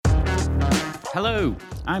Hello,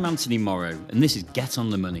 I'm Anthony Morrow, and this is Get on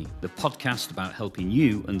the Money, the podcast about helping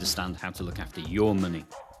you understand how to look after your money.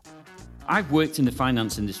 I've worked in the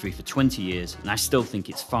finance industry for 20 years, and I still think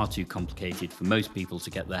it's far too complicated for most people to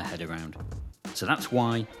get their head around. So that's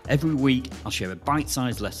why every week I'll share a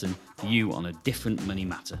bite-sized lesson for you on a different money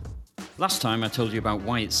matter. Last time I told you about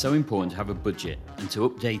why it's so important to have a budget and to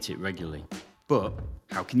update it regularly. But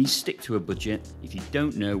how can you stick to a budget if you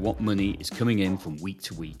don't know what money is coming in from week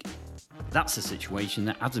to week? That's the situation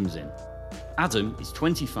that Adam's in. Adam is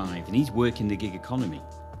 25 and he's working the gig economy,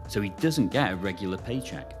 so he doesn't get a regular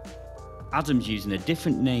paycheck. Adam's using a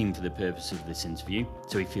different name for the purpose of this interview,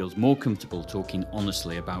 so he feels more comfortable talking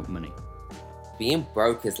honestly about money. Being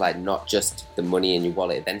broke is like not just the money in your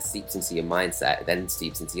wallet, it then seeps into your mindset, it then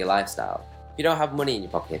seeps into your lifestyle. If you don't have money in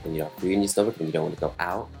your pocket, then you don't have food in your stomach, and you don't want to go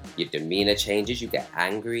out, your demeanor changes, you get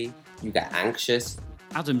angry, you get anxious.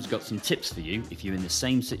 Adam's got some tips for you if you're in the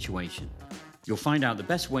same situation. You'll find out the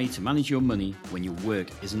best way to manage your money when your work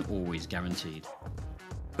isn't always guaranteed.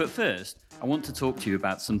 But first, I want to talk to you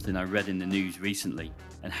about something I read in the news recently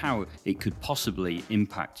and how it could possibly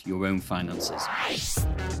impact your own finances.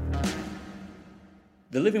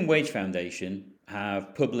 The Living Wage Foundation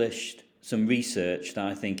have published some research that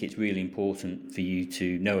I think it's really important for you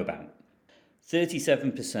to know about.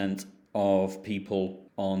 37% of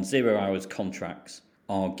people on 0 hours contracts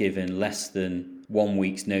are given less than 1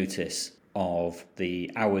 week's notice of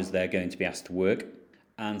the hours they're going to be asked to work,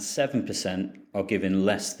 and 7% are given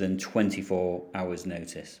less than 24 hours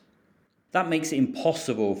notice. That makes it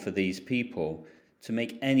impossible for these people to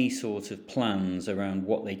make any sort of plans around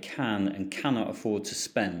what they can and cannot afford to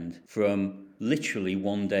spend from literally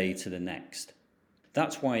one day to the next.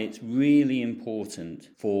 That's why it's really important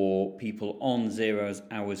for people on 0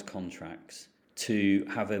 hours contracts to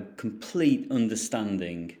have a complete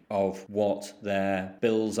understanding of what their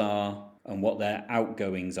bills are and what their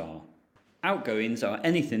outgoings are. Outgoings are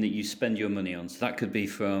anything that you spend your money on. So that could be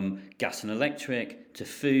from gas and electric, to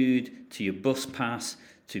food, to your bus pass,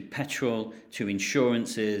 to petrol, to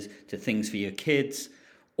insurances, to things for your kids.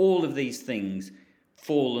 All of these things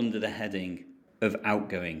fall under the heading of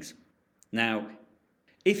outgoings. Now,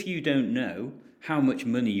 if you don't know how much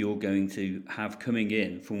money you're going to have coming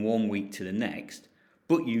in from 1 week to the next,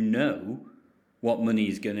 but you know what money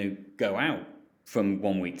is going to go out from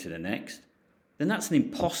 1 week to the next, then that's an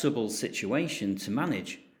impossible situation to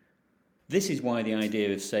manage. This is why the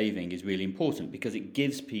idea of saving is really important, because it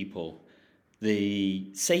gives people the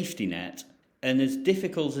safety net. And as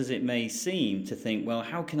difficult as it may seem to think, well,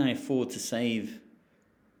 how can I afford to save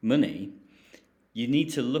money? You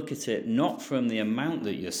need to look at it not from the amount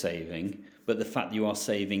that you're saving, but the fact you are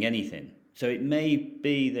saving anything. So it may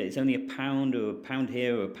be that it's only £1 or £1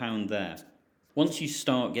 here or £1 there. Once you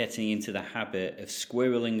start getting into the habit of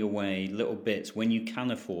squirreling away little bits when you can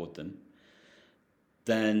afford them,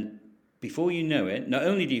 then before you know it, not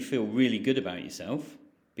only do you feel really good about yourself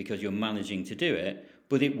because you're managing to do it,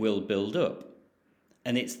 but it will build up.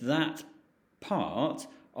 And it's that part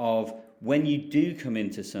of when you do come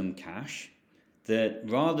into some cash that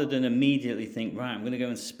rather than immediately think, right, I'm going to go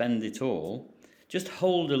and spend it all, just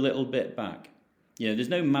hold a little bit back. There's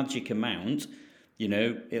no magic amount.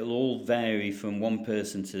 It'll all vary from one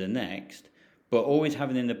person to the next, but always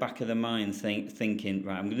having in the back of the mind thinking,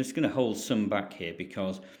 right, I'm just going to hold some back here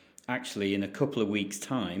because actually in a couple of weeks'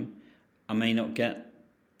 time, I may not get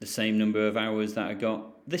the same number of hours that I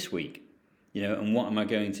got this week, and what am I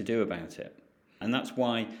going to do about it? And that's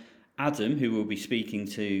why Adam, who we'll be speaking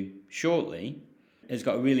to shortly, has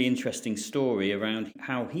got a really interesting story around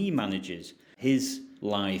how he manages his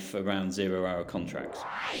life around 0 hour contracts.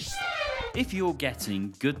 If you're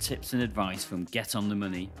getting good tips and advice from Get on the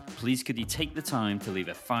Money, please could you take the time to leave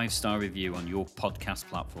a 5-star review on your podcast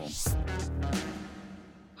platform.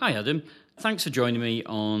 Hi Adam, thanks for joining me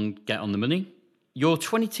on Get on the Money. You're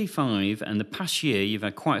 25 and the past year you've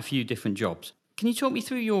had quite a few different jobs. Can you talk me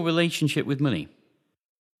through your relationship with money?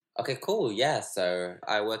 Okay, cool. Yeah, so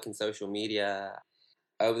I work in social media.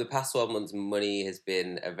 Over the past 12 months, money has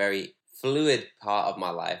been a very fluid part of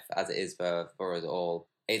my life, as it is for us all.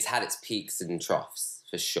 It's had its peaks and troughs,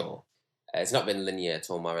 for sure. It's not been linear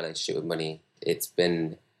at all, my relationship with money. It's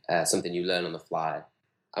been something you learn on the fly.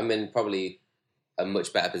 I'm in probably a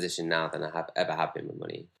much better position now than I have ever been with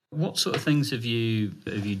money. What sort of things have you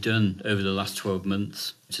done over the last 12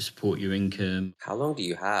 months to support your income? How long do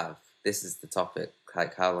you have? This is the topic.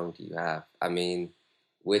 Like, how long do you have? I mean,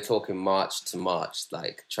 we're talking March to March,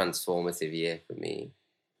 like transformative year for me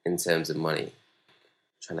in terms of money.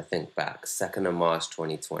 Trying to think back, 2nd of March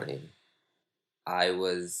 2020, I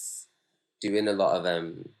was doing a lot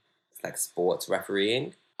of like sports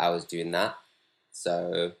refereeing. I was doing that.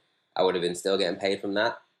 So I would have been still getting paid from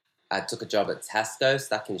that. I took a job at Tesco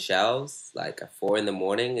stacking shelves like at 4 in the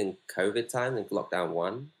morning in COVID time in lockdown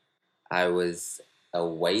one. I was a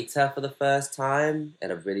waiter for the first time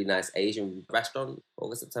at a really nice Asian restaurant.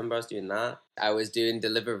 August, September, I was doing that. I was doing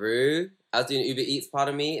Deliveroo. I was doing Uber Eats,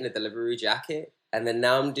 pardon me, in a Deliveroo jacket. And then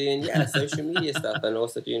now I'm doing, social media stuff and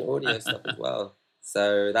also doing audio stuff as well.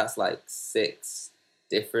 So that's like 6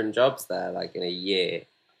 different jobs there, like in a year.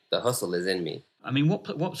 The hustle is in me. I mean,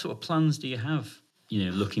 what sort of plans do you have,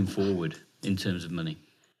 looking forward in terms of money?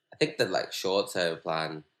 I think the like short-term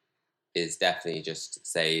plan is definitely just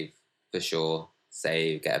save for sure.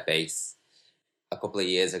 Save, get a base. A couple of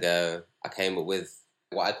years ago, I came up with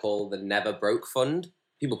what I call the Never Broke Fund.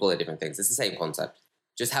 People call it different things. It's the same concept.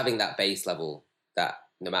 Just having that base level that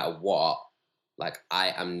no matter what, like I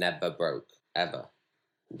am never broke, ever.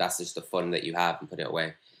 That's just the fun that you have and put it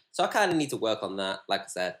away. So I kind of need to work on that. Like I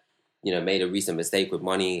said, made a recent mistake with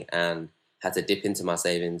money and had to dip into my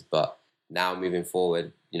savings. But now moving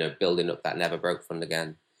forward, building up that Never Broke Fund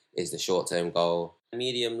again is the short-term goal.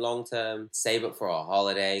 Medium, long-term, save up for a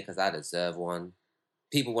holiday because I deserve one.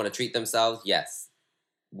 People want to treat themselves, yes.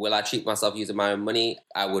 Will I treat myself using my own money?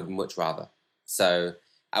 I would much rather. So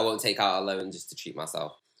I won't take out a loan just to treat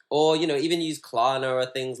myself. Or, even use Klarna or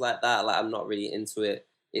things like that. Like, I'm not really into it.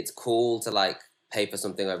 It's cool to, like, pay for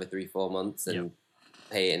something over 3-4 months and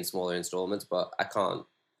pay it in smaller installments, but I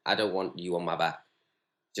don't want you on my back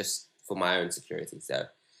just for my own security. So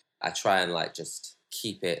I try and, like, just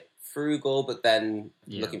keep it frugal, but then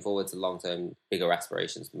looking forward to long-term, bigger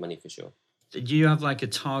aspirations, money for sure. Do you have like a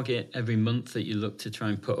target every month that you look to try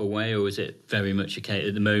and put away, or is it very much a case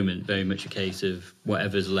at the moment, very much a case of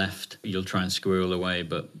whatever's left, you'll try and squirrel away,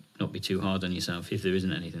 but not be too hard on yourself if there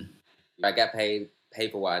isn't anything? I get paid, pay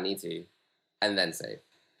for what I need to, and then save.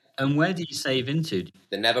 And where do you save into?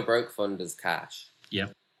 The Never Broke Fund is cash. Yeah.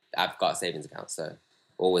 I've got a savings account, so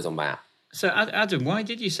always on my app. So Adam, why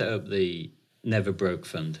did you set up the Never Broke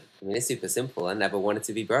Fund? I mean, it's super simple. I never wanted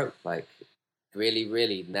to be broke. Like, really,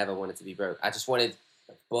 really never wanted to be broke. I just wanted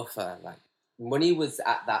a buffer. Like, money was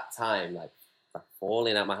at that time, like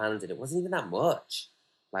falling out my hands, and it wasn't even that much.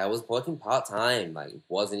 Like, I was working part-time. Like, it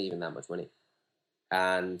wasn't even that much money.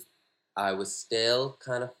 And I was still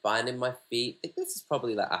kind of finding my feet. I think this is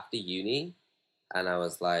probably like after uni. And I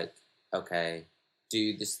was like, okay,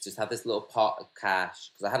 do this, just have this little pot of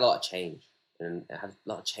cash. Because I had a lot of change. And I had a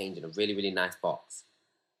lot of change in a really, really nice box.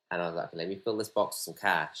 And I was like, okay, let me fill this box with some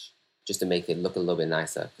cash just to make it look a little bit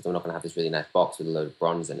nicer. Because I'm not going to have this really nice box with a load of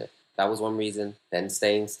bronze in it. That was one reason. Then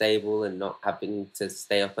staying stable and not having to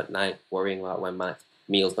stay up at night worrying about when my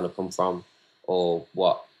meal's going to come from or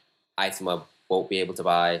what item I won't be able to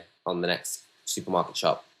buy on the next supermarket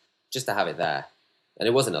shop. Just to have it there. And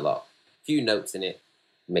it wasn't a lot. A few notes in it.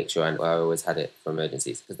 Make sure I always had it for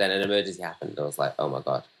emergencies. Because then an emergency happened. I was like, oh my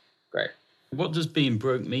God, great. What does being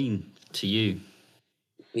broke mean to you?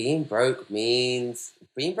 Being broke means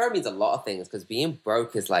a lot of things, because being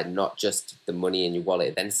broke is like not just the money in your wallet.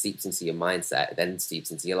 It then seeps into your mindset. It then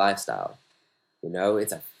seeps into your lifestyle.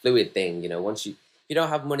 It's a fluid thing. Once if you don't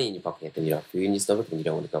have money in your pocket, then you don't have food in your stomach, and you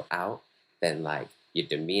don't want to go out, then like your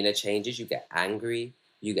demeanor changes. You get angry.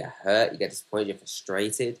 You get hurt. You get disappointed. You're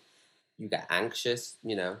frustrated. You get anxious.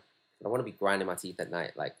 I don't want to be grinding my teeth at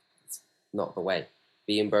night. Like, it's not the way.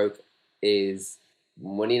 Being broke is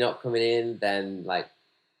money not coming in, then like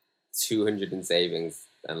 200 in savings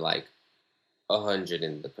and like 100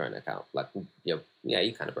 in the current account. Like, you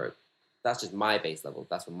kind of broke. That's just my base level.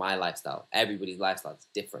 That's for my lifestyle. Everybody's lifestyle is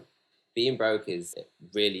different. Being broke is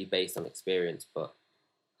really based on experience, but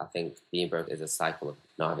I think being broke is a cycle of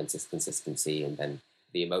not having consistency, and then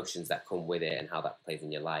the emotions that come with it and how that plays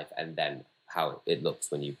in your life, and then how it looks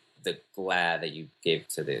the glare that you give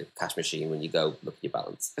to the cash machine when you go look at your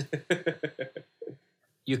balance.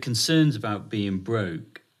 Your concerns about being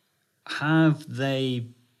broke, have they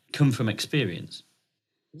come from experience?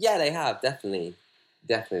 Yeah, they have, definitely.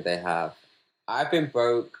 Definitely they have. I've been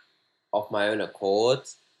broke off my own accord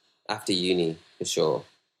after uni, for sure.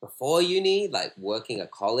 Before uni, like working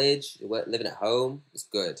at college, living at home, it's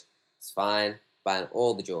good. It's fine, buying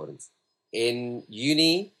all the Jordans. In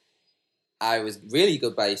uni, I was really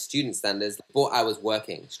good by student standards, but I was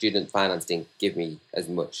working. Student finance didn't give me as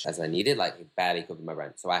much as I needed, like it barely covered my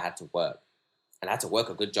rent. So I had to work. And I had to work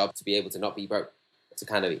a good job to be able to not be broke, to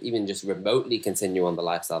kind of even just remotely continue on the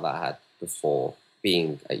lifestyle that I had before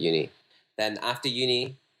being at uni. Then after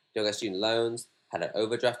uni, still got student loans, had an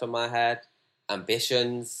overdraft on my head,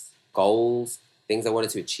 ambitions, goals, things I wanted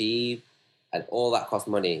to achieve, and all that cost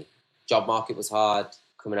money. Job market was hard,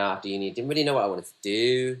 coming out after uni, didn't really know what I wanted to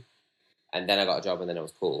do. And then I got a job and then it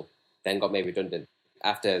was cool. then got made redundant.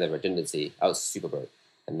 After the redundancy, I was super broke.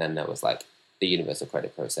 And then there was like the universal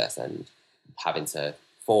credit process and having to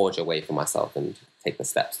forge a way for myself and take the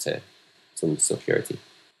steps to some security.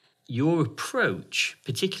 Your approach,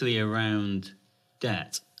 particularly around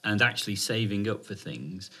debt and actually saving up for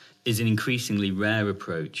things, is an increasingly rare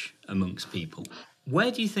approach amongst people.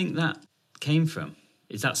 Where do you think that came from?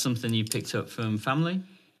 Is that something you picked up from family?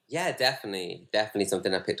 Yeah, definitely. Definitely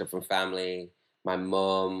something I picked up from family. My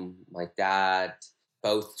mum, my dad,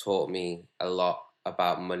 both taught me a lot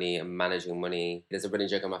about money and managing money. There's a running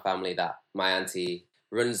joke in my family that my auntie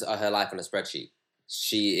runs her life on a spreadsheet.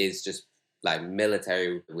 She is just like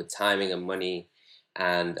military with timing and money.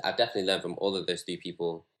 And I've definitely learned from all of those three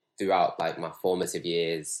people throughout like my formative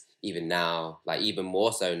years, even now, like even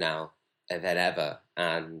more so now than ever.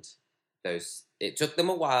 And it took them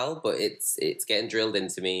a while, but it's getting drilled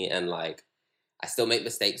into me. And like, I still make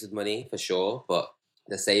mistakes with money for sure, but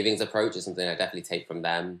the savings approach is something I definitely take from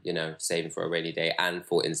them, you know, saving for a rainy day and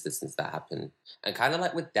for instances that happen. And kind of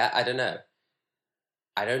like with debt, I don't know.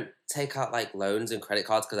 I don't take out like loans and credit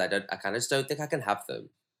cards because I kind of just don't think I can have them.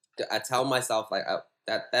 I tell myself like, oh,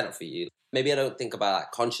 they're not for you. Maybe I don't think about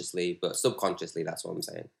that consciously, but subconsciously, that's what I'm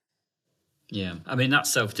saying. Yeah, I mean, that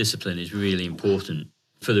self-discipline is really important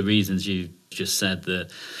for the reasons you just said,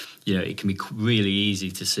 that, you know, it can be really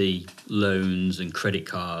easy to see loans and credit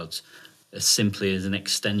cards as simply as an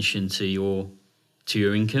extension to your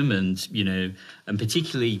income. And, you know, and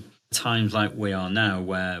particularly times like we are now,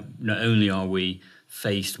 where not only are we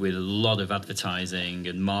faced with a lot of advertising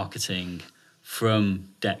and marketing from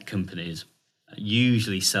debt companies,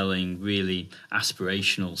 usually selling really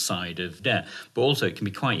aspirational side of debt, but also it can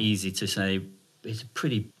be quite easy to say, it's a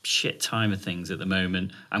pretty shit time of things at the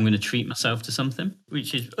moment, I'm going to treat myself to something,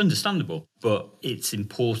 which is understandable. But it's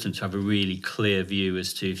important to have a really clear view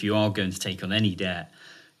as to, if you are going to take on any debt,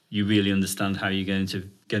 you really understand how you're going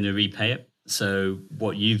to repay it. So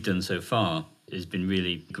what you've done so far has been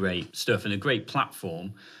really great stuff and a great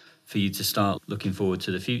platform for you to start looking forward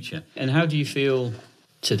to the future. And how do you feel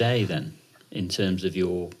today then, in terms of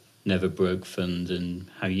your Never Broke fund and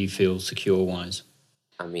how you feel secure-wise?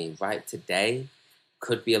 I mean, right today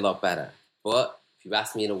could be a lot better. But if you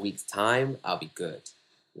ask me in a week's time, I'll be good,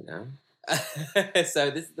 you know?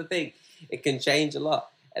 So this is the thing. It can change a lot.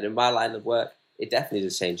 And in my line of work, it definitely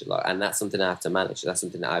does change a lot. And that's something I have to manage. That's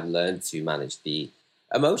something that I've learned to manage the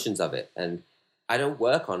emotions of it. And I don't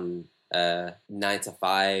work on 9 to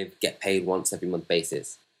 5, get paid once every month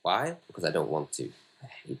basis. Why? Because I don't want to. I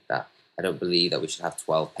hate that. I don't believe that we should have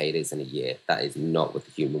 12 paydays in a year. That is not what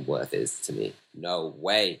the human worth is to me. No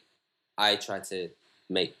way. I try to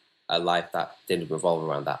make a life that didn't revolve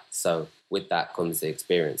around that. So with that comes the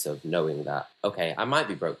experience of knowing that, okay, I might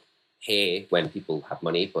be broke here when people have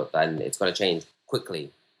money, but then it's going to change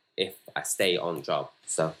quickly if I stay on job.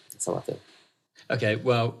 So that's how I feel. Okay,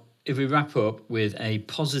 well, if we wrap up with a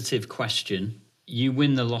positive question, you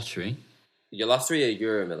win the lottery. Your lottery or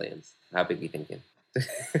Euro Millions? How big are you thinking?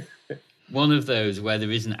 One of those where there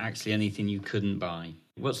isn't actually anything you couldn't buy.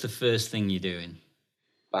 What's the first thing you're doing?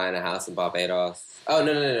 Buying a house in Barbados. Oh,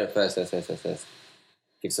 no. First.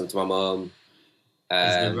 Give some to my mum.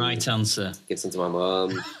 Is the right answer. Give some to my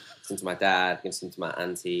mum. Give some to my dad. Give some to my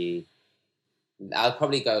auntie. I'll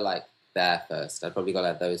probably go like there first. I'd probably go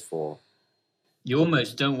like those 4. You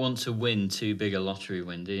almost don't want to win too big a lottery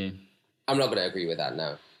win, do you? I'm not going to agree with that,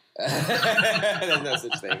 no. There's no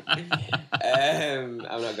such thing. I'm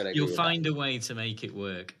not going to agree. You'll find a way to make it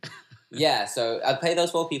work. Yeah, so I'd pay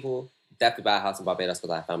those 4 people. Definitely buy a house in Barbados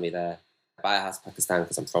because I have family there. Buy a house in Pakistan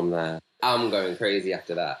because I'm from there. I'm going crazy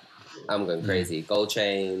after that. I'm going crazy. Gold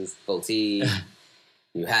chains, gold teeth,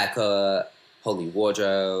 new haircut, whole new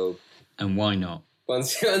wardrobe. And why not?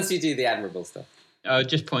 Once you do the admirable stuff. I would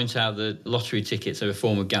just point out that lottery tickets are a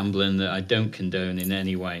form of gambling that I don't condone in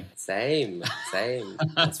any way. Same.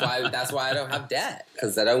 That's why I don't have debt,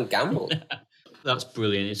 because I don't gamble. That's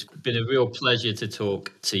brilliant. It's been a real pleasure to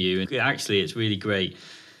talk to you. And actually, it's really great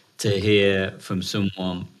to hear from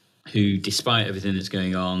someone who, despite everything that's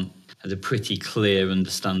going on, has a pretty clear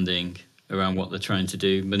understanding around what they're trying to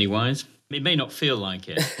do money-wise. It may not feel like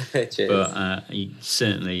it, but it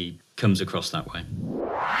certainly comes across that way.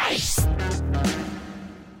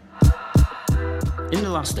 In the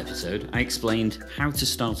last episode, I explained how to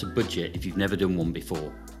start a budget if you've never done one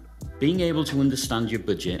before. Being able to understand your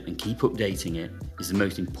budget and keep updating it is the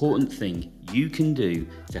most important thing you can do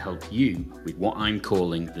to help you with what I'm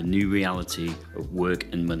calling the new reality of work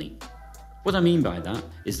and money. What I mean by that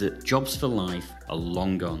is that jobs for life are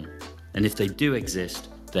long gone, and if they do exist,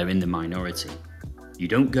 they're in the minority. You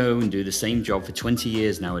don't go and do the same job for 20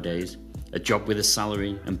 years nowadays. A job with a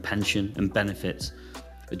salary and pension and benefits.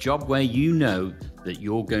 A job where you know that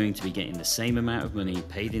you're going to be getting the same amount of money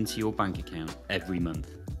paid into your bank account every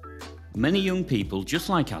month. Many young people, just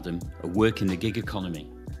like Adam, are working the gig economy.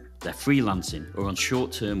 They're freelancing or on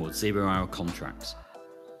short-term or zero-hour contracts.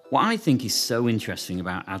 What I think is so interesting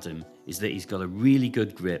about Adam is that he's got a really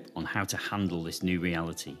good grip on how to handle this new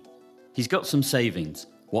reality. He's got some savings,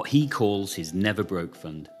 what he calls his never broke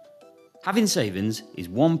fund. Having savings is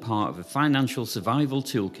one part of a financial survival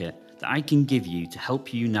toolkit that I can give you to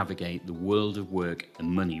help you navigate the world of work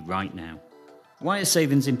and money right now. Why are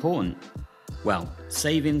savings important? Well,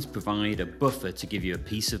 savings provide a buffer to give you a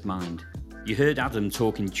peace of mind. You heard Adam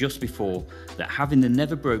talking just before that having the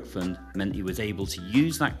Never Broke Fund meant he was able to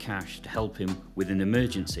use that cash to help him with an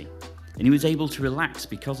emergency, and he was able to relax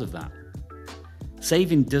because of that.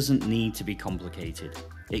 Saving doesn't need to be complicated.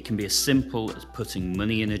 It can be as simple as putting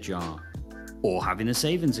money in a jar, or having a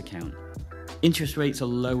savings account. Interest rates are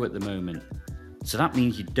low at the moment, so that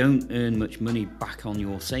means you don't earn much money back on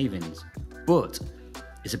your savings. But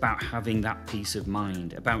it's about having that peace of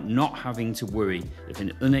mind, about not having to worry if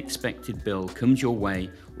an unexpected bill comes your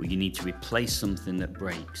way or you need to replace something that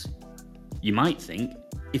breaks. You might think,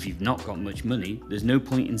 if you've not got much money, there's no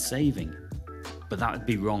point in saving. But that would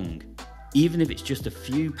be wrong. Even if it's just a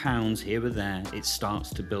few pounds here or there, it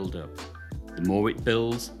starts to build up. The more it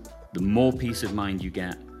builds, the more peace of mind you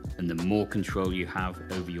get, and the more control you have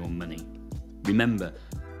over your money. Remember,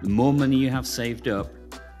 the more money you have saved up,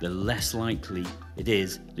 the less likely it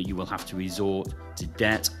is that you will have to resort to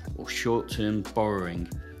debt or short-term borrowing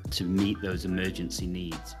to meet those emergency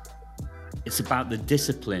needs. It's about the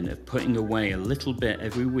discipline of putting away a little bit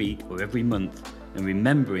every week or every month and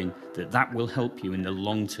remembering that that will help you in the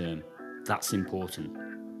long term. That's important.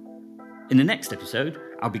 In the next episode,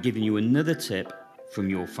 I'll be giving you another tip from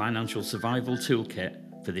your financial survival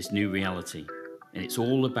toolkit for this new reality. And it's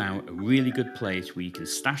all about a really good place where you can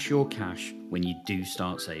stash your cash when you do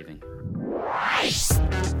start saving.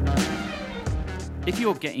 If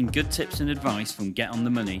you're getting good tips and advice from Get On The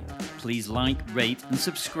Money, please like, rate and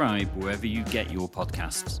subscribe wherever you get your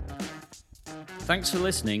podcasts. Thanks for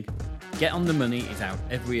listening. Get On The Money is out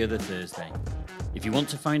every other Thursday. If you want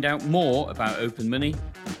to find out more about Open Money,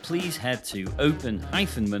 please head to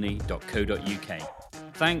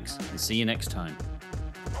open-money.co.uk. Thanks and see you next time.